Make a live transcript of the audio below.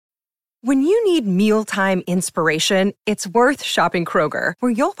When you need mealtime inspiration, it's worth shopping Kroger,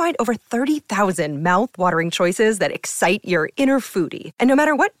 where you'll find over 30,000 mouth-watering choices that excite your inner foodie. And no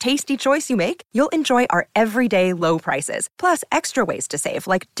matter what tasty choice you make, you'll enjoy our everyday low prices, plus extra ways to save,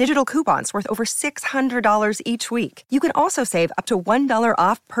 like digital coupons worth over $600 each week. You can also save up to $1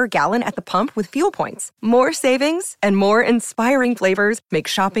 off per gallon at the pump with fuel points. More savings and more inspiring flavors make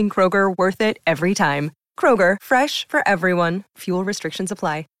shopping Kroger worth it every time. Kroger, fresh for everyone. Fuel restrictions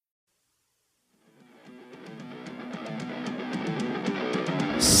apply.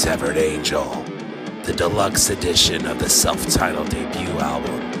 Severed Angel, the deluxe edition of the self-titled debut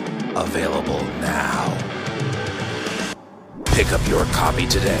album, available now. Pick up your copy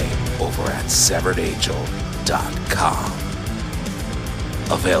today over at severedangel.com.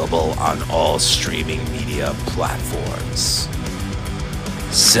 Available on all streaming media platforms.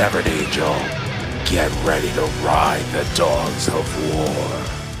 Severed Angel, get ready to ride the dogs of war.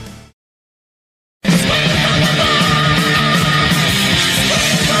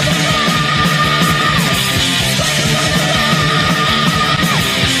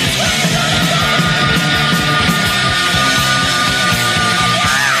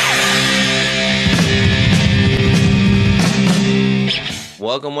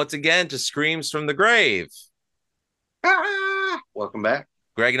 Welcome once again to Screams from the Grave. Welcome back.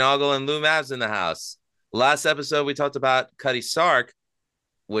 Greg Noggle and Lou Mavs in the house. Last episode, we talked about Cutty Sark,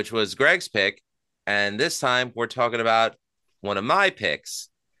 which was Greg's pick. And this time, we're talking about one of my picks.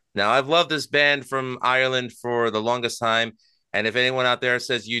 Now, I've loved this band from Ireland for the longest time. And if anyone out there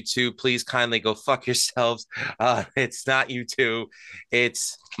says U2, please kindly go fuck yourselves. It's not U2.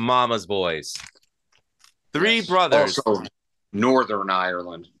 It's Mama's Boys. Three brothers. Also, Northern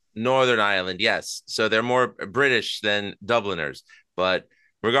Ireland. Northern Ireland, yes. So they're more British than Dubliners. But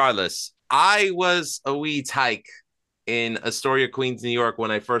regardless, I was a wee tyke in Astoria, Queens, New York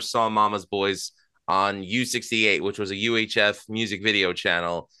when I first saw Mama's Boys on U68, which was a UHF music video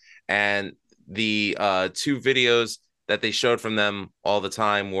channel. And the two videos that they showed from them all the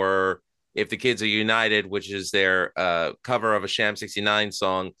time were If the Kids Are United, which is their cover of a Sham 69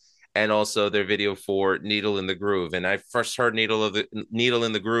 song, and also their video for Needle in the Groove. And I first heard Needle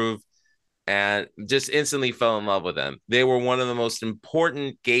in the Groove and just instantly fell in love with them. They were one of the most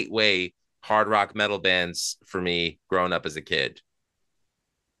important gateway hard rock metal bands for me growing up as a kid.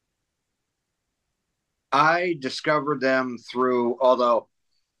 I discovered them through, although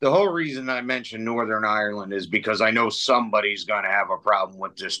the whole reason I mentioned Northern Ireland is because I know somebody's going to have a problem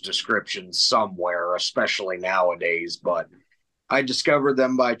with this description somewhere, especially nowadays, but I discovered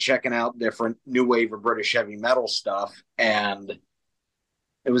them by checking out different new wave of British heavy metal stuff. And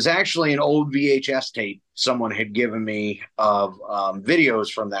it was actually an old VHS tape someone had given me of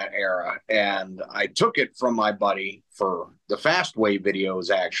videos from that era. And I took it from my buddy for the Fast Wave videos,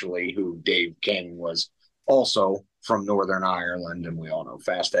 actually, who Dave King was also from Northern Ireland. And we all know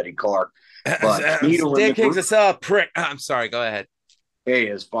Fast Eddie Clark. But Dave King's a prick. I'm sorry. Go ahead. He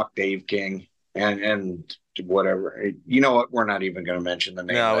is. Fuck Dave King. And whatever, you know what, we're not even going to mention the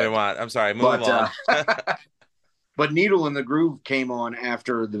name. No, we won't. I'm sorry, move on. But Needle in the Groove came on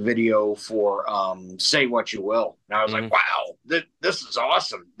after the video for Say What You Will, and I was like, wow, this is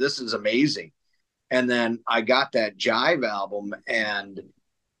awesome, this is amazing. And then I got that Jive album, and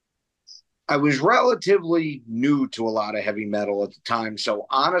I was relatively new to a lot of heavy metal at the time. So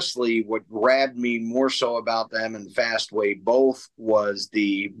honestly, what grabbed me more so about them and Fast Wave both was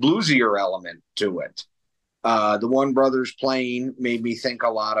the bluesier element to it. The One Brothers playing made me think a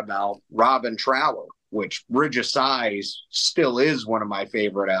lot about Robin Trower, which Bridge of Sighs still is one of my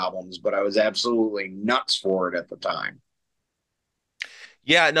favorite albums, but I was absolutely nuts for it at the time.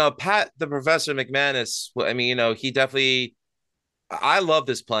 Yeah, no, Pat, the Professor McManus, I mean, you know, he definitely, I love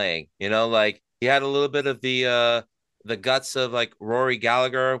this playing, you know, like he had a little bit of the guts of like Rory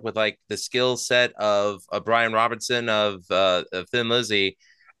Gallagher with like the skill set of Brian Robertson of Thin Lizzy.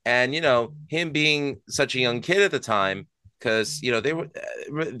 And, you know, him being such a young kid at the time, because, you know,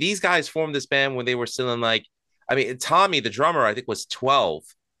 these guys formed this band when they were still in like, I mean, Tommy, the drummer, I think was 12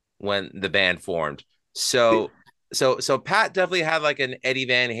 when the band formed. So Pat definitely had like an Eddie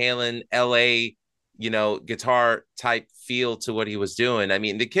Van Halen, LA, you know, guitar type feel to what he was doing. I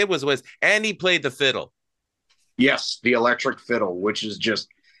mean, the kid was, and he played the fiddle. Yes, the electric fiddle, which is just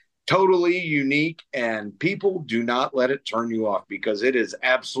totally unique, and people do not let it turn you off because it is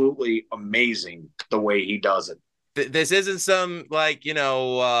absolutely amazing the way he does it. This isn't some like, you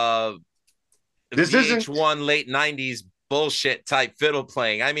know, this VH1 late 90s bullshit type fiddle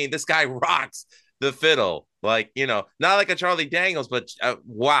playing. I mean, this guy rocks the fiddle, like, you know, not like a Charlie Daniels, but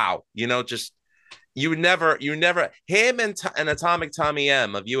wow, you know, just him and Atomic Tommy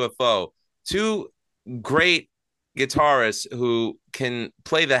M of UFO, two great guitarists who can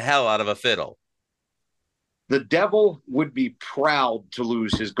play the hell out of a fiddle. The devil would be proud to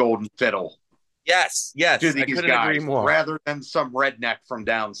lose his golden fiddle. Yes, to I these couldn't agree guys more. rather than some redneck from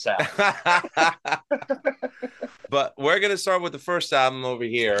down south. But we're gonna start with the first album over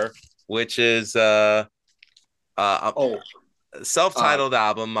here, which is self-titled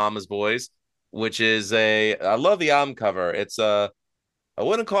album, Mama's Boys, which is I love the album cover. It's I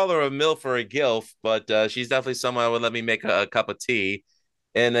wouldn't call her a MILF or a GILF, but she's definitely someone who would let me make a cup of tea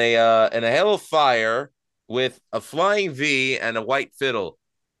in a hail of fire with a flying V and a white fiddle,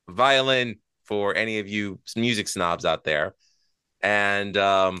 violin for any of you music snobs out there. And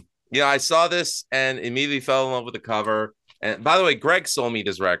I saw this and immediately fell in love with the cover. And by the way, Greg sold me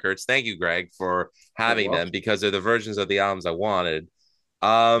these records. Thank you, Greg, for having them because they're the versions of the albums I wanted.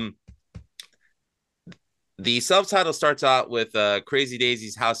 The self-title starts out with Crazy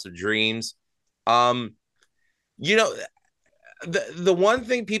Daisy's House of Dreams. The one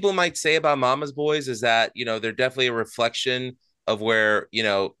thing people might say about Mama's Boys is that, they're definitely a reflection of where,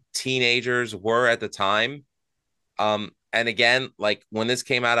 teenagers were at the time. And again, like when this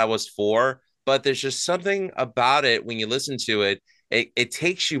came out, I was 4, but there's just something about it when you listen to it, it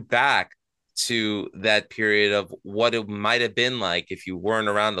takes you back to that period of what it might have been like if you weren't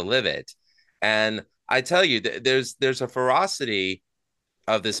around to live it. And I tell you, there's a ferocity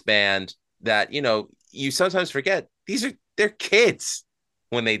of this band that, you sometimes forget. They're kids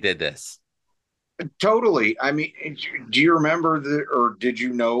when they did this. Totally. I mean, do you remember or did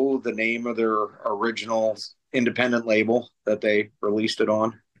you know the name of their original independent label that they released it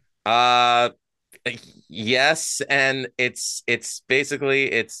on? Yes, and it's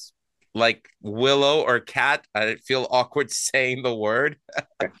basically it's like Willow or Cat. I feel awkward saying the word.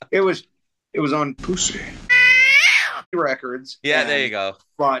 It was on Pussy Records. Yeah, there you go.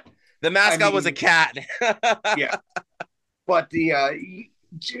 But the mascot was a cat. Yeah, but to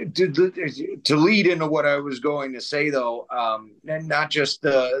lead into what I was going to say though, and not just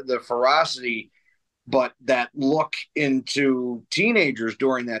the ferocity, but that look into teenagers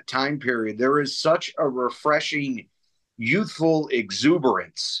during that time period. There is such a refreshing, youthful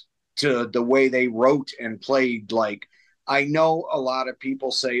exuberance to the way they wrote and played. Like, I know a lot of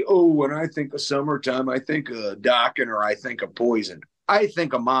people say, oh, when I think of summertime, I think of Dokken or I think of Poison. I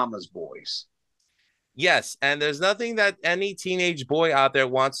think of Mama's Boys. Yes, and there's nothing that any teenage boy out there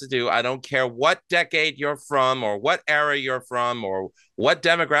wants to do. I don't care what decade you're from or what era you're from or what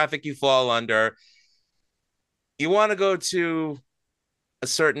demographic you fall under. You want to go to a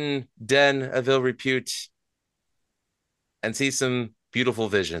certain den of ill repute and see some beautiful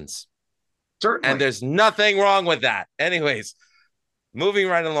visions. Certainly. And there's nothing wrong with that. Anyways, moving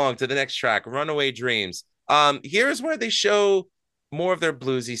right along to the next track, Runaway Dreams. Here's where they show more of their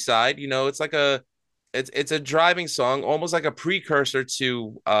bluesy side. It's like it's a driving song, almost like a precursor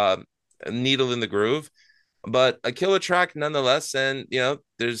to Needle in the Groove, but a killer track nonetheless. And,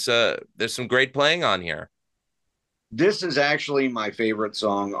 there's some great playing on here. This is actually my favorite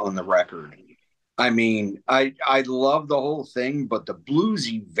song on the record. I mean, I love the whole thing, but the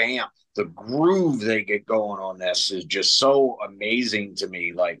bluesy vamp, the groove they get going on this is just so amazing to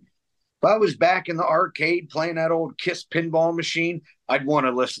me. Like, if I was back in the arcade playing that old Kiss pinball machine, I'd want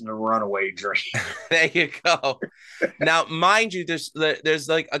to listen to Runaway Dreams. There you go. Now, mind you, there's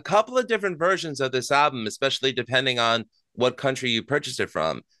like a couple of different versions of this album, especially depending on what country you purchased it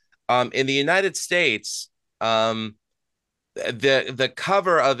from. In the United States, the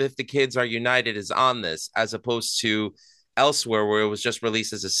cover of If the Kids Are United is on this, as opposed to elsewhere where it was just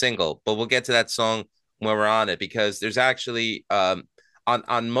released as a single. But we'll get to that song when we're on it, because there's actually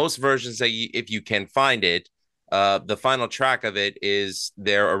on most versions that if you can find it, the final track of it is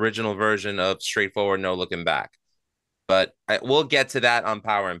their original version of Straightforward No Looking Back. But we'll get to that on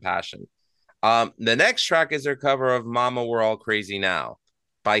Power and Passion. The next track is their cover of Mama We're All Crazy Now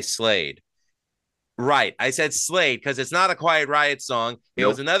by Slade. Right. I said Slade because it's not a Quiet Riot song. It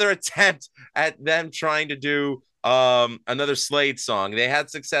was another attempt at them trying to do another Slade song. They had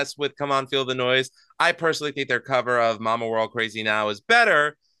success with Come On Feel the Noise. I personally think their cover of Mama We're All Crazy Now is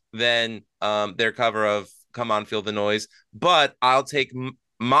better than their cover of Come On Feel the Noise, but I'll take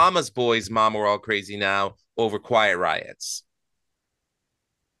Mama's Boys Mama We're All Crazy Now over Quiet Riot's.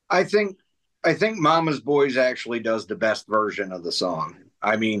 I think Mama's Boys actually does the best version of the song.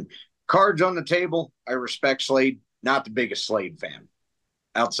 I mean, cards on the table, I respect Slade, not the biggest Slade fan.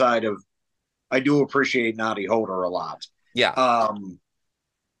 Outside of, I do appreciate Noddy Holder a lot. Yeah.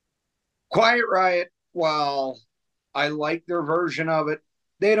 Quiet Riot, while I like their version of it,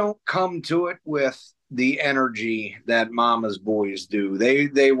 they don't come to it with the energy that Mama's Boys do.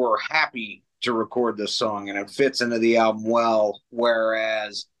 They were happy to record this song, and it fits into the album well.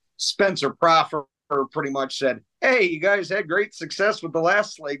 Whereas Spencer Proffer pretty much said, "Hey, you guys had great success with the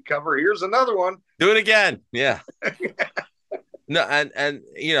last Slade cover. Here's another one. Do it again." Yeah. No, and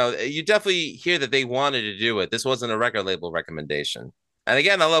you know, you definitely hear that they wanted to do it. This wasn't a record label recommendation. And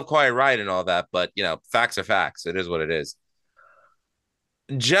again, I love Quiet Riot and all that, but you know, facts are facts. It is what it is.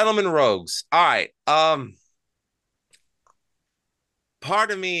 Gentlemen Rogues. All right.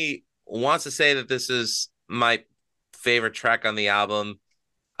 Part of me wants to say that this is my favorite track on the album.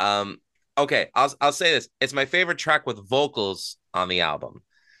 Okay, I'll say this. It's my favorite track with vocals on the album.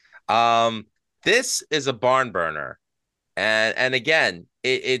 This is a barn burner. And again,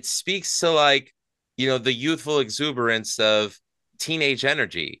 it speaks to, like, you know, the youthful exuberance of teenage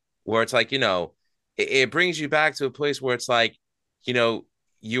energy, where it's like, you know, it brings you back to a place where it's like, you know,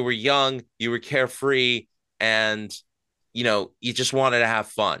 you were young, you were carefree, and you know, you just wanted to have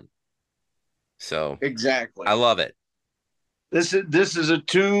fun. So Exactly. I love it. This is a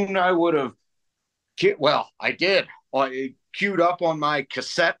tune I would have. Well, I did. I queued up on my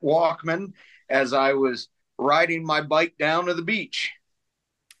cassette Walkman as I was riding my bike down to the beach.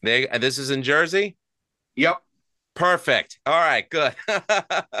 And this is in Jersey? Yep. Perfect. All right, good.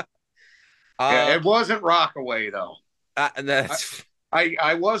 Yeah, it wasn't Rockaway, though. That's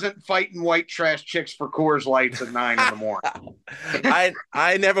I wasn't fighting white trash chicks for Coors Lights at 9 in the morning.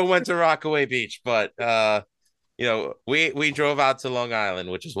 I never went to Rockaway Beach, but you know, we drove out to Long Island,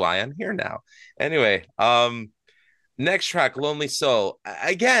 which is why I'm here now. Anyway, next track, Lonely Soul.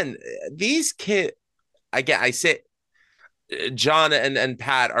 Again, these kids, I say John and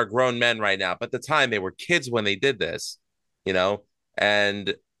Pat are grown men right now, but at the time they were kids when they did this, you know,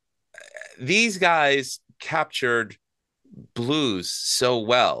 and these guys captured blues so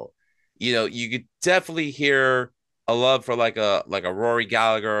well. You know, you could definitely hear a love for like a Rory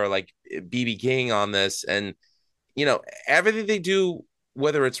Gallagher or like BB King on this, and you know, everything they do,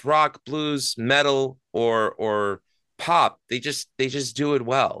 whether it's rock, blues, metal, or pop, they just do it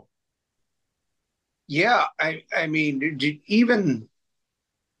well. Yeah, I mean, even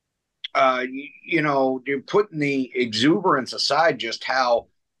you know, putting the exuberance aside, just how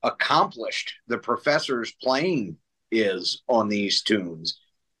accomplished the professor's playing is on these tunes.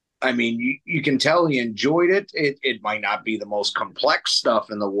 I mean, you can tell he enjoyed it. It might not be the most complex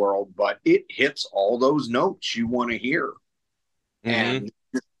stuff in the world, but it hits all those notes you want to hear and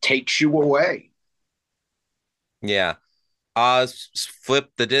takes you away. Yeah. Flip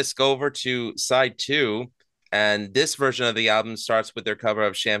the disc over to side 2, and this version of the album starts with their cover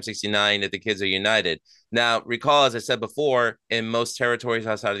of Sham 69, If the Kids Are United. Now, recall, as I said before, in most territories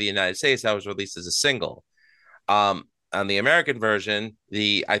outside of the United States, that was released as a single. On the American version,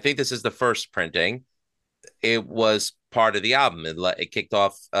 I think this is the first printing. It was part of the album. It kicked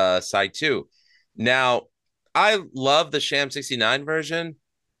off side 2. Now, I love the Sham 69 version,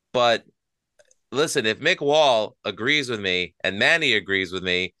 but listen, if Mick Wall agrees with me and Manny agrees with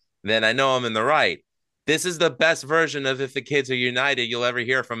me, then I know I'm in the right. This is the best version of If the Kids Are United you'll ever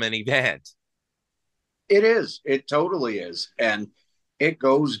hear from any band. It is. It totally is. And it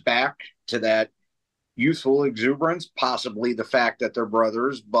goes back to that youthful exuberance, possibly the fact that they're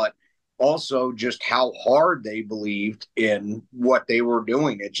brothers, but also just how hard they believed in what they were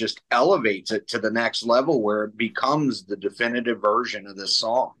doing. It just elevates it to the next level where it becomes the definitive version of this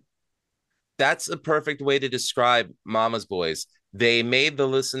song. That's a perfect way to describe Mama's Boys. They made the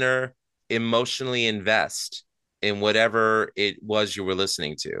listener emotionally invest in whatever it was you were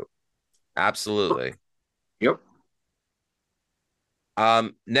listening to. Absolutely. Yep.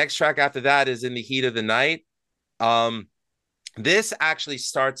 Next track after that is In the Heat of the Night. This actually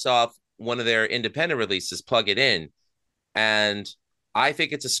starts off one of their independent releases, Plug It In, and I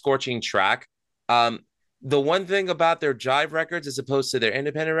think it's a scorching track. The one thing about their Jive records as opposed to their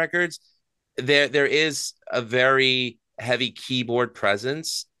independent records, there is a very heavy keyboard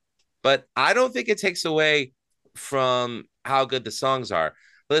presence, but I don't think it takes away from how good the songs are.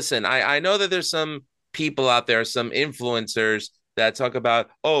 Listen, I know that there's some people out there, some influencers that talk about,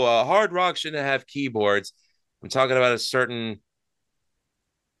 hard rock shouldn't have keyboards. I'm talking about a certain,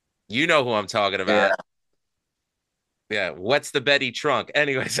 you know who I'm talking about. Yeah. What's the Betty trunk?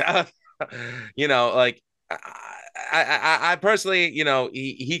 Anyways, you know, like I personally, you know,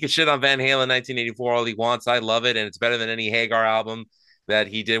 he could shit on Van Halen 1984 all he wants. I love it, and it's better than any Hagar album that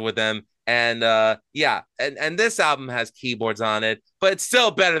he did with them. And yeah, and this album has keyboards on it, but it's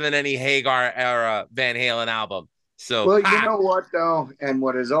still better than any Hagar era Van Halen album. So, well, you know what though, and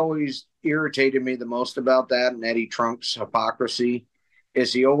what has always irritated me the most about that and Eddie Trunk's hypocrisy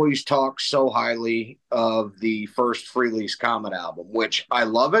is he always talks so highly of the first Frehley's Comet album, which I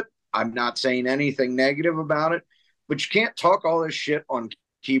love it. I'm not saying anything negative about it, but you can't talk all this shit on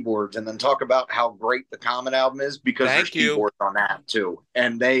keyboards and then talk about how great the Comet album is, because there's Thank you. keyboards on that too,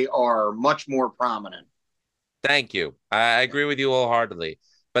 and they are much more prominent. Thank you. I agree with you wholeheartedly.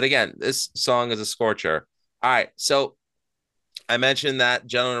 But again, this song is a scorcher. All right. So I mentioned that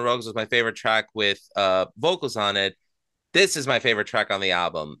Gentleman Rogues was my favorite track with vocals on it. This is my favorite track on the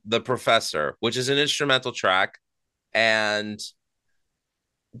album, The Professor, which is an instrumental track. And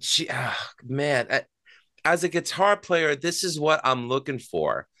man, as a guitar player, this is what I'm looking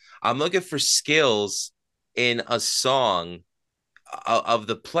for. I'm looking for skills in a song of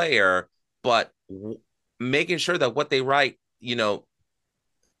the player, but making sure that what they write,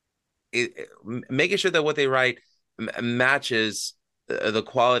 making sure that what they write matches the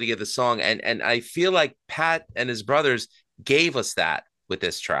quality of the song. And I feel like Pat and his brothers gave us that with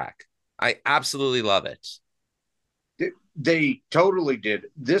this track. I absolutely love it. They totally did.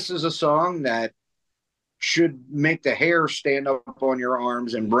 This is a song that should make the hair stand up on your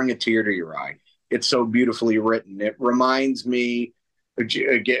arms and bring a tear to your eye. It's so beautifully written. It reminds me,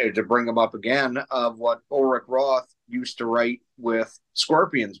 to bring them up again, of what Ulrich Roth used to write with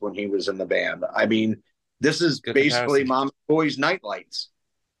Scorpions when he was in the band. I mean, this is Good basically comparison. Mama's Boys Nightlights.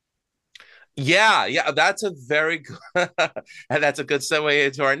 Yeah, that's a very good, and that's a good segue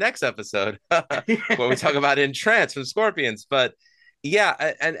into our next episode where we talk about In Trance from Scorpions. But yeah,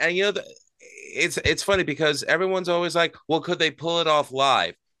 and it's funny because everyone's always like, well, could they pull it off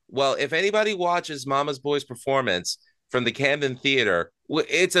live? Well, if anybody watches Mama's Boys performance from the Camden Theater,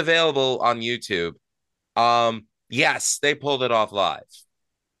 it's available on YouTube. Yes, they pulled it off live.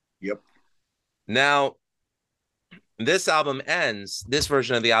 Yep. Now, this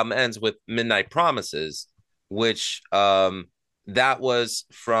version of the album ends with Midnight Promises, which that was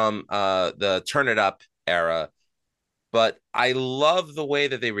from the Turn It Up era. But I love the way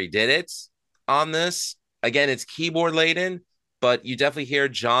that they redid it on this. Again, it's keyboard laden, but you definitely hear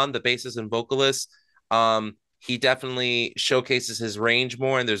John, the bassist and vocalist. He definitely showcases his range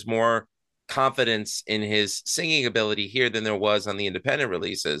more, and there's more confidence in his singing ability here than there was on the independent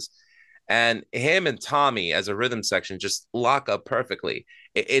releases. And him and Tommy as a rhythm section just lock up perfectly.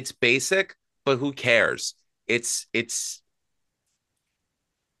 It's basic, but who cares? It's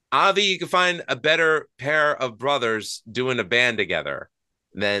Avi, you can find a better pair of brothers doing a band together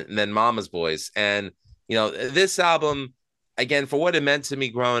than Mama's Boys. And this album, again, for what it meant to me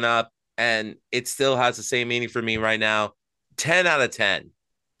growing up, and it still has the same meaning for me right now, 10 out of 10.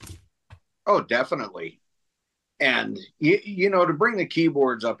 Oh, definitely. And to bring the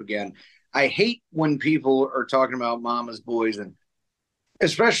keyboards up again, I hate when people are talking about Mama's Boys, and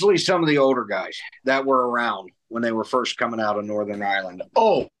especially some of the older guys that were around when they were first coming out of Northern Ireland.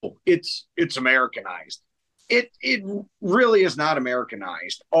 Oh, it's Americanized. It really is not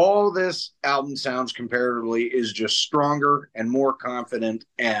Americanized. All this album sounds comparatively is just stronger and more confident,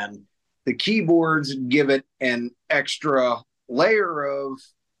 and the keyboards give it an extra layer of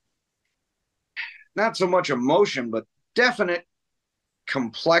not so much emotion, but definite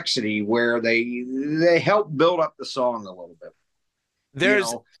complexity, where they help build up the song a little bit.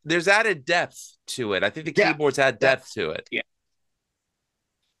 There's added depth to it. I think the keyboards add depth to it. Yeah.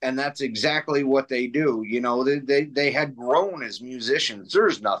 And that's exactly what they do. They had grown as musicians.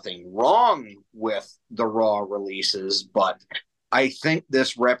 There's nothing wrong with the raw releases, but I think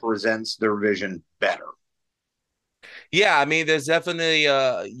this represents their vision better. Yeah, I mean, there's definitely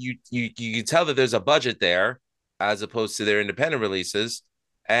you can tell that there's a budget there as opposed to their independent releases.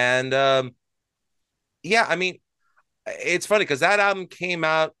 And yeah, I mean, it's funny because that album came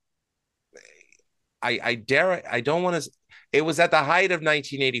out. I don't want to. It was at the height of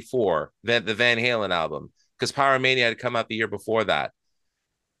 1984, the Van Halen album, because Pyromania had come out the year before that.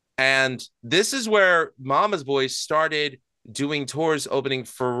 And this is where Mama's Boys started doing tours, opening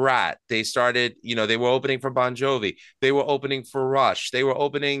for Rat. They started, they were opening for Bon Jovi. They were opening for Rush. They were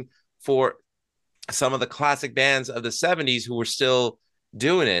opening for some of the classic bands of the 70s who were still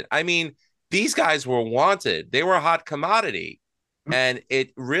doing it. I mean, these guys were wanted. They were a hot commodity. And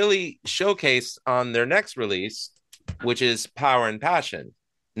it really showcased on their next release, which is Power and Passion.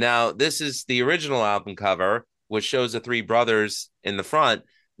 Now, this is the original album cover, which shows the three brothers in the front.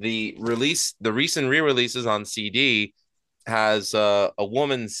 The recent re-releases on CD has a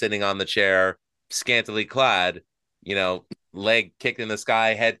woman sitting on the chair, scantily clad, leg kicked in the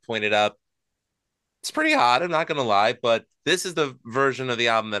sky, head pointed up. It's pretty hot, I'm not going to lie, but this is the version of the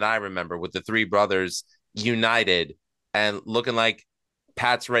album that I remember, with the three brothers united and looking like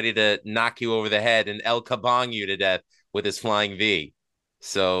Pat's ready to knock you over the head and El Kabong you to death with his flying V.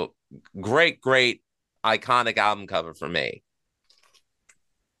 So great, great, iconic album cover for me.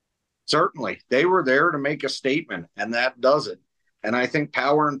 Certainly. They were there to make a statement, and that does it. And I think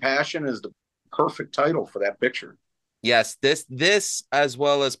Power and Passion is the perfect title for that picture. Yes, this as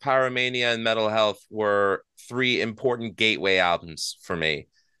well as Pyromania and Metal Health were three important gateway albums for me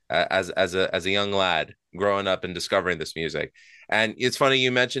as a young lad growing up and discovering this music. And it's funny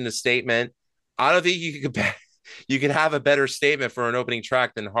you mentioned the statement. I don't think you could have a better statement for an opening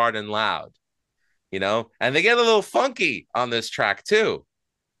track than Hard and Loud, you know? And they get a little funky on this track too.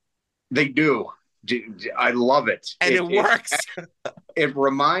 They do. I love it. And it works. It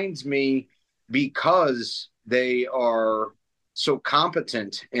reminds me, because they are so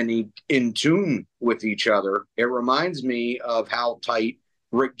competent and in tune with each other, it reminds me of how tight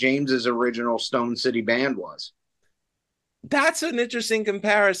Rick James's original Stone City Band was. That's an interesting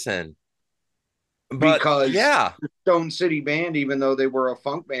comparison. But because yeah, the Stone City Band, even though they were a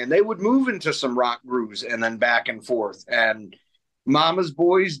funk band, they would move into some rock grooves and then back and forth. And Mama's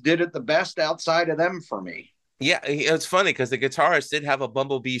Boys did it the best outside of them for me. Yeah, it's funny because the guitarist did have a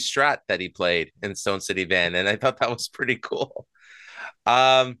Bumblebee Strat that he played in Stone City Band, and I thought that was pretty cool.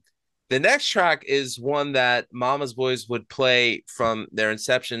 Um, the next track is one that Mama's Boys would play from their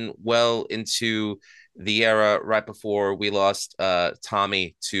inception well into the era right before we lost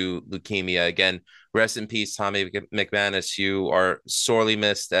Tommy to leukemia. Again, rest in peace, Tommy McManus. You are sorely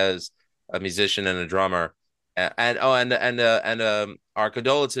missed as a musician and a drummer. And our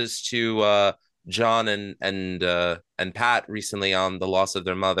condolences to John and Pat recently on the loss of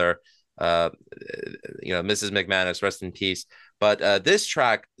their mother. Mrs. McManus, rest in peace. But this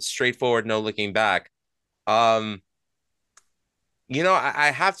track, Straightforward, No Looking Back. I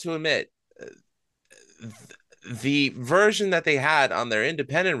have to admit, the version that they had on their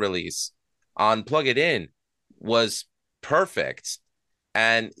independent release on Plug It In was perfect.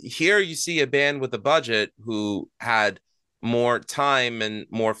 And here you see a band with a budget who had more time and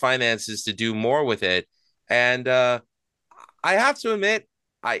more finances to do more with it. And I have to admit,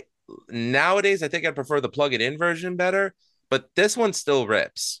 nowadays I think I prefer the Plug It In version better, but this one still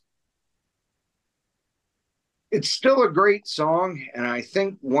rips. It's still a great song, and I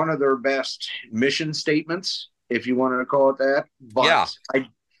think one of their best mission statements, if you wanted to call it that. But yeah.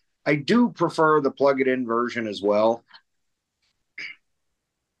 I do prefer the Plug It In version as well.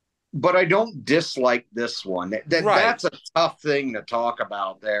 But I don't dislike this one. That's a tough thing to talk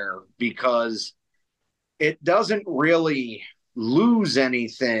about there, because it doesn't really lose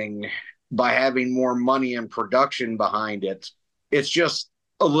anything by having more money and production behind it. It's just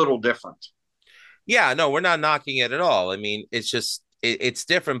a little different. Yeah, no, we're not knocking it at all. I mean, it's just it's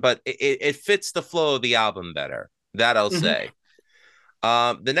different, but it fits the flow of the album better. That I'll say.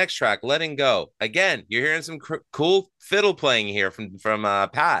 The next track, Letting Go. Again, you're hearing some cool fiddle playing here from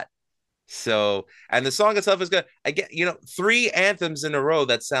Pat. So, and the song itself is good. I get, 3 anthems in a row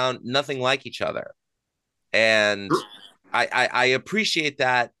that sound nothing like each other. And I appreciate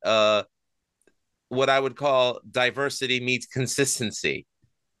that, what I would call diversity meets consistency.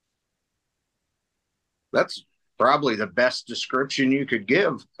 That's probably the best description you could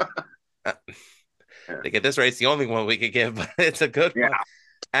give. To get this right, it's the only one we could give, but it's a good one.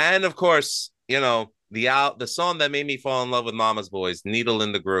 And of course, the song that made me fall in love with Mama's Boys, Needle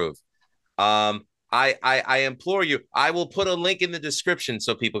in the Groove. I implore you, I will put a link in the description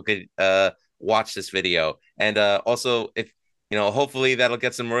so people could watch this video. And also, if hopefully that'll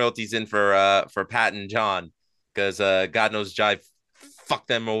get some royalties in for Pat and John, because God knows Jive fucked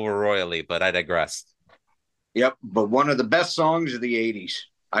them over royally, but I digress. Yep, but one of the best songs of the 80s.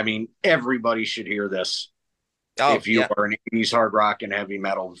 I mean, everybody should hear this if you are an 80s hard rock and heavy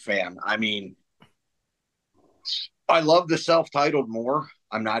metal fan. I mean, I love the self-titled more.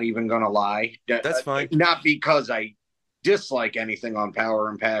 I'm not even going to lie. That's fine. Not because I dislike anything on Power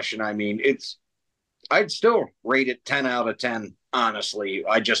and Passion. I mean, I'd still rate it 10 out of 10, honestly.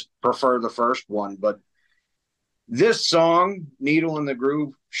 I just prefer the first one. But this song, Needle in the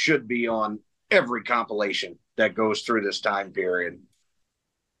Groove, should be on every compilation that goes through this time period.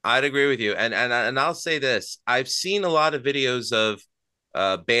 I'd agree with you. And I'll say this. I've seen a lot of videos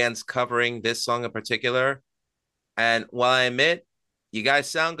of bands covering this song in particular. And while I admit you guys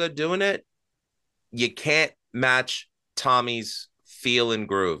sound good doing it, you can't match Tommy's feel and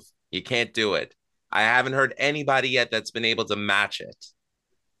groove. You can't do it. I haven't heard anybody yet that's been able to match it.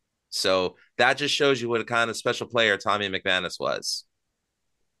 So that just shows you what a kind of special player Tommy McManus was.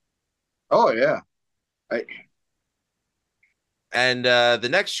 Oh, yeah. And the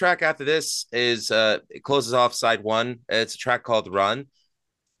next track after this is it closes off side 1. It's a track called Run.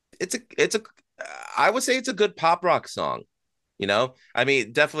 I would say it's a good pop rock song. I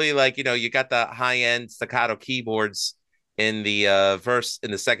mean, definitely like, you got the high end staccato keyboards in the verse,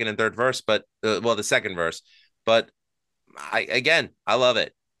 in the second and third verse, but well, the second verse, but I love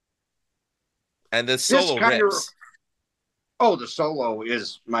it. And the This solo kind of rips. Oh, the solo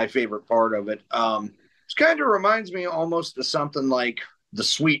is my favorite part of it. It kind of reminds me almost of something like the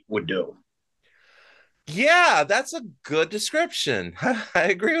Sweet would do. Yeah, that's a good description. I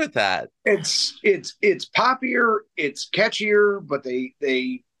agree with that. It's poppier, it's catchier, but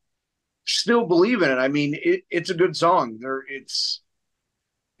they still believe in it. I mean, it's a good song.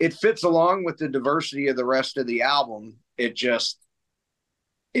 It fits along with the diversity of the rest of the album. It just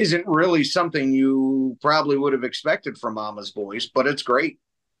isn't really something you probably would have expected from Mama's Boys, but it's great.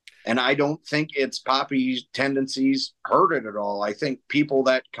 And I don't think its poppy tendencies hurt it at all. I think people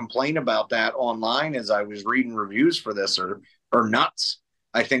that complain about that online, as I was reading reviews for this, are nuts.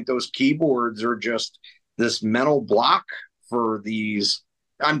 I think those keyboards are just this mental block for these,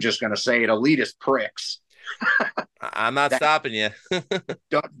 I'm just going to say it, elitist pricks. I'm not stopping you.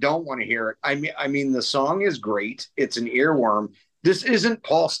 don't want to hear it. I mean, the song is great. It's an earworm. This isn't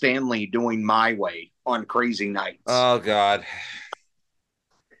Paul Stanley doing My Way on Crazy Nights. Oh God.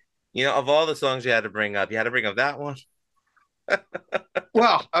 Of all the songs you had to bring up, that one.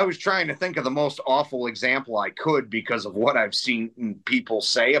 Well, I was trying to think of the most awful example I could because of what I've seen people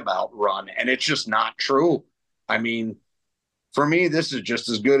say about Run, and it's just not true. I mean, for me, this is just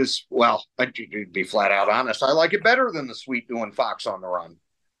as good as, well, I'd be flat out honest. I like it better than the Sweet doing Fox on the Run.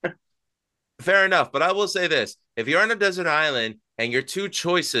 Fair enough, but I will say this. If you're on a desert island and your two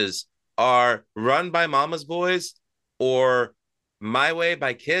choices are Run by Mama's Boys or My Way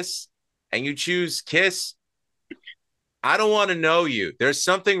by Kiss, and you choose Kiss, I don't want to know you. There's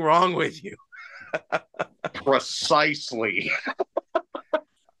something wrong with you. Precisely.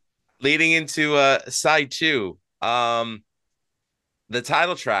 Leading into side two, the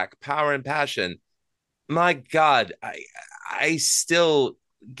title track, Power and Passion. My God, I still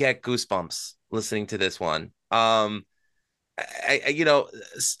get goosebumps listening to this one. Again,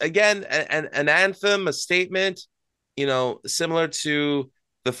 an anthem, a statement, similar to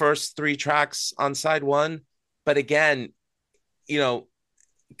the first three tracks on side one, but again,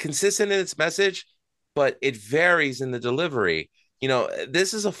 consistent in its message, but it varies in the delivery.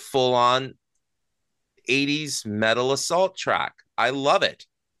 This is a full-on 80s metal assault track. I love it.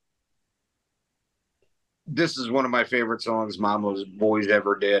 This is one of my favorite songs Mama's Boys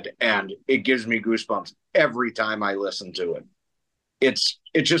ever did, and it gives me goosebumps every time I listen to it. It's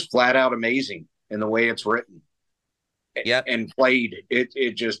just flat out amazing in the way it's written. Yep. And played.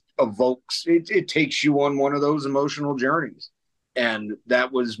 It just evokes, it takes you on one of those emotional journeys. And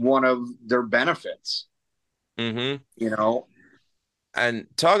that was one of their benefits. Mm-hmm. And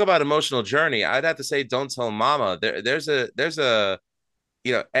talk about emotional journey. I'd have to say, Don't Tell Mama. There's a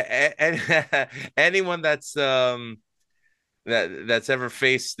anyone that's that's ever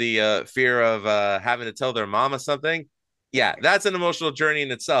faced the fear of having to tell their mama something, yeah, that's an emotional journey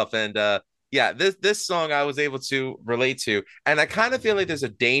in itself. And yeah, this song I was able to relate to, and I kind of feel like there's a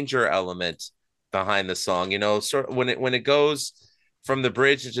danger element behind the song. Sort of when it goes from the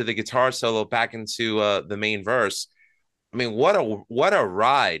bridge into the guitar solo back into the main verse. I mean, what a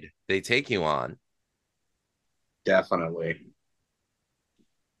ride they take you on. Definitely.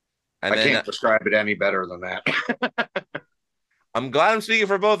 And I can't describe it any better than that. I'm glad I'm speaking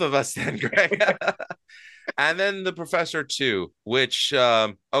for both of us then, Greg. And then the Professor 2, which,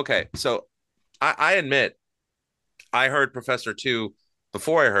 okay, so I admit I heard Professor 2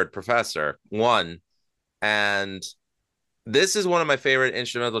 before I heard Professor 1. And this is one of my favorite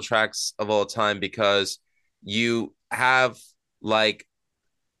instrumental tracks of all time because you have, like,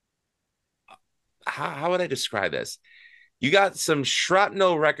 how would I describe this? You got some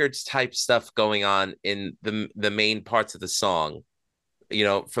Shrapnel Records type stuff going on in the main parts of the song,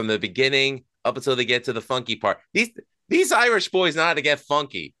 from the beginning up until they get to the funky part. These Irish boys know how to get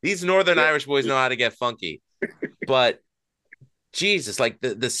funky. These Northern Irish boys know how to get funky. But Jesus, like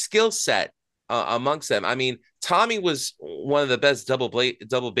the skill set amongst them. I mean, Tommy was one of the best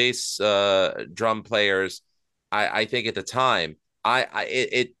double bass drum players, I think, at the time.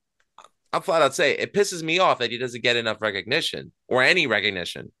 I'll flat out say it pisses me off that he doesn't get enough recognition, or any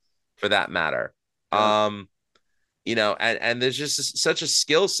recognition for that matter. Yeah. And there's just such a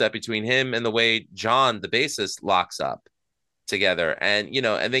skill set between him and the way John, the bassist, locks up together. And,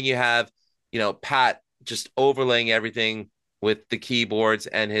 and then you have, Pat just overlaying everything with the keyboards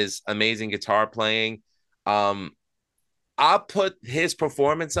and his amazing guitar playing. I'll put his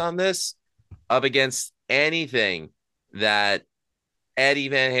performance on this up against anything that Eddie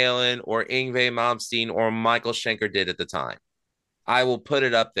Van Halen or Yngwie Malmsteen or Michael Schenker did at the time. I will put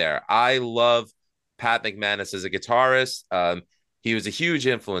it up there. I love Pat McManus as a guitarist. He was a huge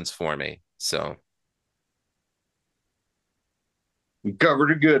influence for me. So You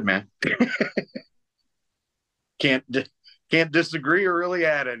covered it good, man. Can't disagree or really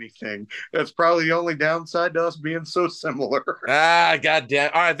add anything. That's probably the only downside to us being so similar.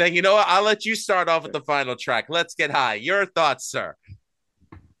 goddamn. All right, then you know what? I'll let you start off with the final track. Let's get high. Your thoughts, sir.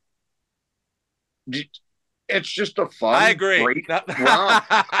 It's just a fun. I agree. Great romp.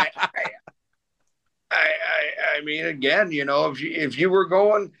 I mean, again, you know, if you were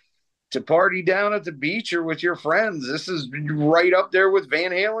going to party down at the beach or with your friends, this is right up there with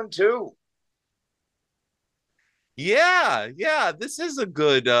Van Halen too. Yeah. This is a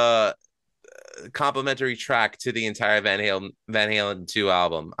good complimentary track to the entire Van Halen 2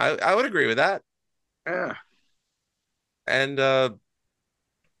 album. I would agree with that. Yeah. And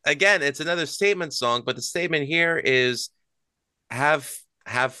again, it's another statement song, but the statement here is have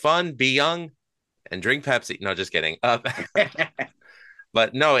fun, be young, and drink Pepsi. No, just kidding.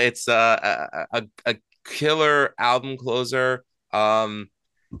 But no, it's a killer album closer. You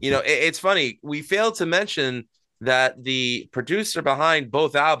know, it's funny. We failed to mention that the producer behind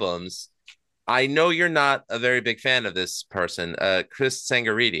both albums, I know you're not a very big fan of this person, Chris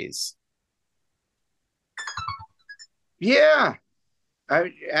Tsangarides. Yeah.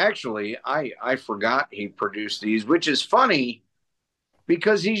 I forgot he produced these, which is funny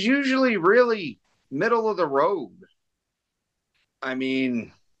because he's usually really middle of the road. I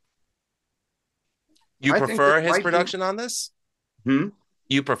mean, you prefer his production on this?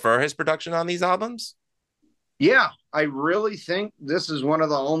 You prefer his production on these albums? Yeah, I really think this is one of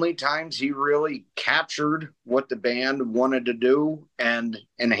the only times he really captured what the band wanted to do and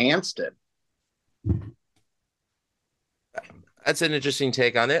enhanced it. That's an interesting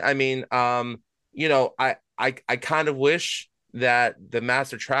take on it. I mean, you know, I kind of wish that the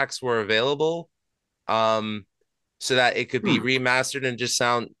master tracks were available, so that it could be remastered and just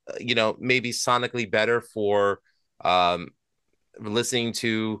sound, you know, maybe sonically better for listening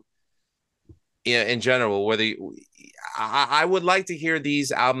to, you know, in general. I would like to hear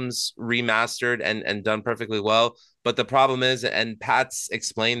these albums remastered and done perfectly well. But the problem is, and Pat's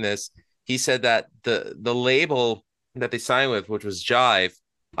explained this, he said that the label that they signed with, which was Jive,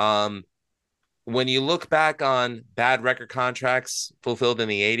 when you look back on bad record contracts fulfilled in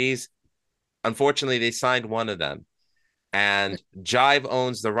the 80s, unfortunately, they signed one of them. And Jive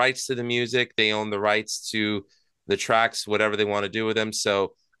owns the rights to the music. They own the rights to the tracks, whatever they want to do with them.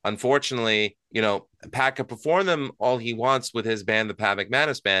 So unfortunately, you know, Pat can perform them all he wants with his band, the Pat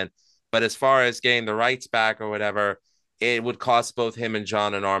McManus Band. But as far as getting the rights back or whatever, it would cost both him and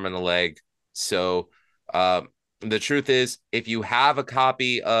John an arm and a leg. So the truth is, if you have a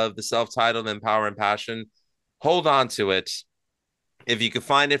copy of the self-titled and Power and Passion, hold on to it. If you can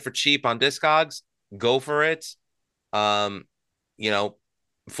find it for cheap on Discogs, go for it. You know,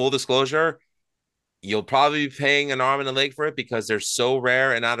 full disclosure, you'll probably be paying an arm and a leg for it because they're so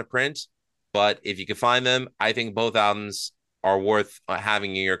rare and out of print. But if you can find them, I think both albums are worth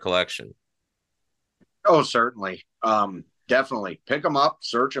having in your collection. Oh, certainly. Definitely pick them up,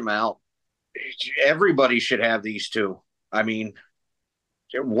 search them out. Everybody should have these two. I mean,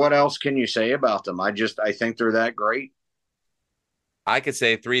 what else can you say about them? I think they're that great. I could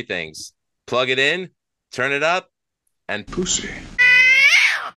say three things: plug it in, turn it up, and pussy.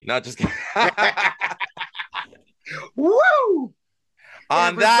 Not just kidding. Woo!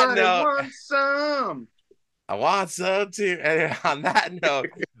 On that note, wants some. I want some too. And on that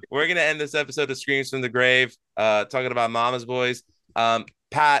note, we're gonna end this episode of Screams from the Grave, talking about Mama's Boys.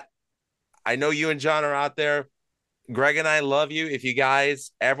 Pat, I know you and John are out there. Greg and I love you. If you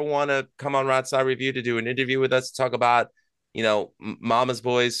guys ever want to come on Rodside Review to do an interview with us, talk about, you know, Mama's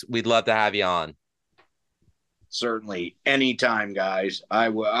Boys, we'd love to have you on. Certainly. Anytime, guys. I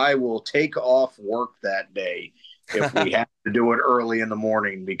will take off work that day if we have to do it early in the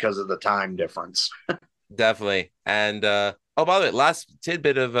morning because of the time difference. Definitely. And oh, by the way, last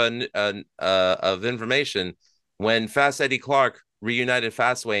tidbit of information: when Fast Eddie Clarke reunited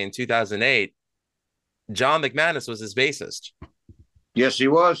Fastway in 2008, John McManus was his bassist. Yes, he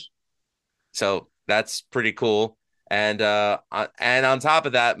was. So that's pretty cool. And on top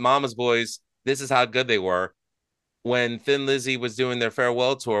of that, Mama's Boys, this is how good they were. When Thin Lizzy was doing their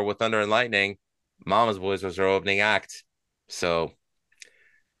farewell tour with Thunder and Lightning, Mama's Boys was their opening act. So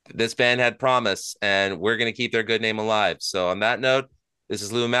this band had promise, and we're going to keep their good name alive. So on that note, this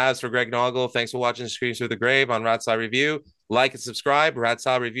is Lou Mavs for Greg Noggle. Thanks for watching Screams Through the Grave on Rodside Review. Like and subscribe,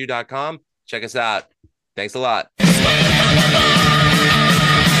 rodsidereview.com. Check us out. Thanks a lot.